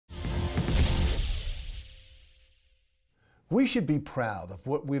We should be proud of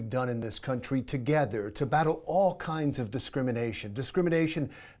what we've done in this country together to battle all kinds of discrimination, discrimination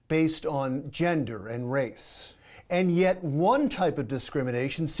based on gender and race. And yet one type of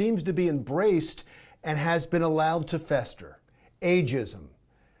discrimination seems to be embraced and has been allowed to fester: ageism,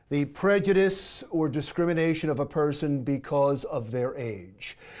 the prejudice or discrimination of a person because of their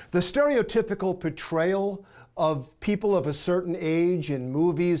age. The stereotypical portrayal of people of a certain age in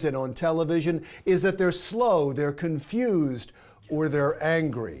movies and on television is that they're slow, they're confused, or they're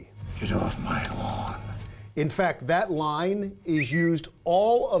angry. Get off my lawn. In fact, that line is used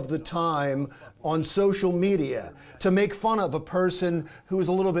all of the time on social media to make fun of a person who is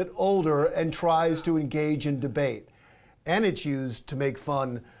a little bit older and tries to engage in debate. And it's used to make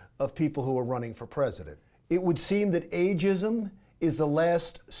fun of people who are running for president. It would seem that ageism is the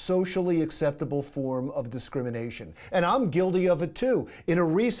last socially acceptable form of discrimination. And I'm guilty of it too. In a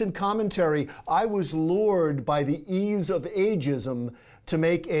recent commentary, I was lured by the ease of ageism to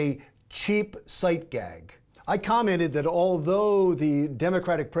make a cheap sight gag. I commented that although the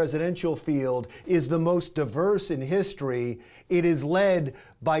Democratic presidential field is the most diverse in history, it is led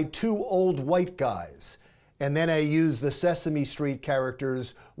by two old white guys. And then I used the Sesame Street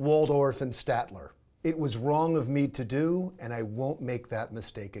characters Waldorf and Statler. It was wrong of me to do, and I won't make that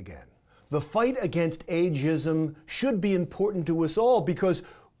mistake again. The fight against ageism should be important to us all because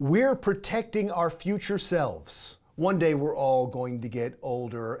we're protecting our future selves. One day we're all going to get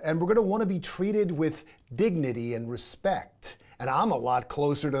older, and we're going to want to be treated with dignity and respect. And I'm a lot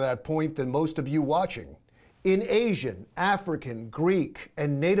closer to that point than most of you watching. In Asian, African, Greek,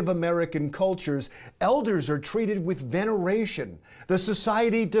 and Native American cultures, elders are treated with veneration. The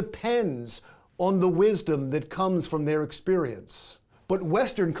society depends on the wisdom that comes from their experience. But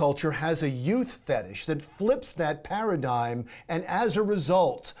Western culture has a youth fetish that flips that paradigm and as a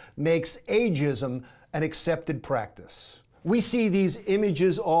result makes ageism an accepted practice. We see these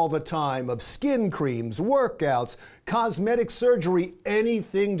images all the time of skin creams, workouts, cosmetic surgery,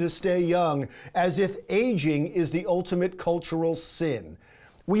 anything to stay young, as if aging is the ultimate cultural sin.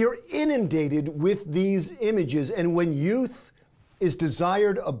 We are inundated with these images, and when youth is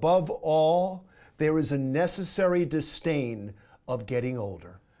desired above all, there is a necessary disdain of getting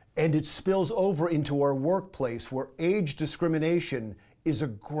older. And it spills over into our workplace where age discrimination is a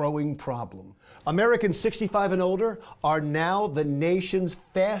growing problem. Americans 65 and older are now the nation's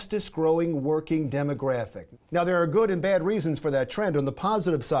fastest growing working demographic. Now, there are good and bad reasons for that trend. On the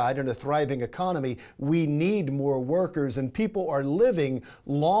positive side, in a thriving economy, we need more workers and people are living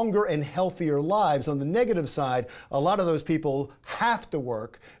longer and healthier lives. On the negative side, a lot of those people have to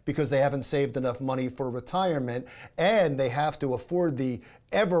work because they haven't saved enough money for retirement and they have to afford the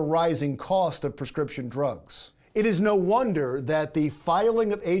ever-rising cost of prescription drugs. It is no wonder that the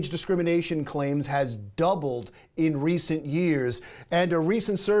filing of age discrimination claims has doubled in recent years, and a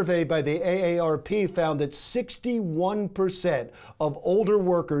recent survey by the AARP found that 61% of older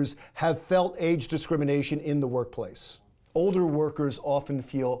workers have felt age discrimination in the workplace. Older workers often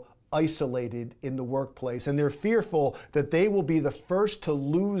feel isolated in the workplace, and they're fearful that they will be the first to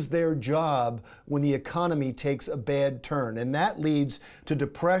lose their job when the economy takes a bad turn, and that leads to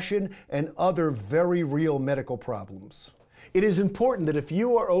depression and other very real medical problems. It is important that if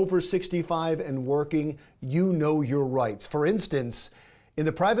you are over 65 and working, you know your rights. For instance, in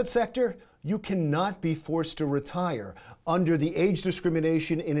the private sector, you cannot be forced to retire under the Age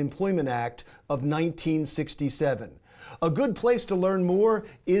Discrimination in Employment Act of 1967. A good place to learn more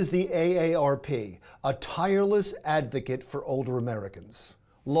is the AARP, a tireless advocate for older Americans.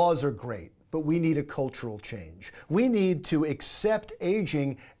 Laws are great, but we need a cultural change. We need to accept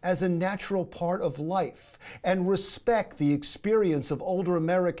aging as a natural part of life and respect the experience of older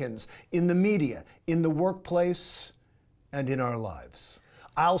Americans in the media, in the workplace, and in our lives.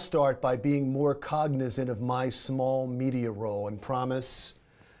 I'll start by being more cognizant of my small media role and promise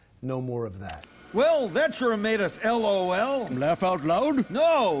no more of that. Well, that sure made us LOL. Laugh out loud?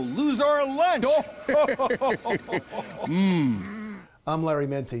 No, lose our lunch. I'm Larry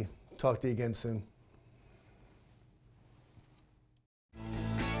Menti. Talk to you again soon.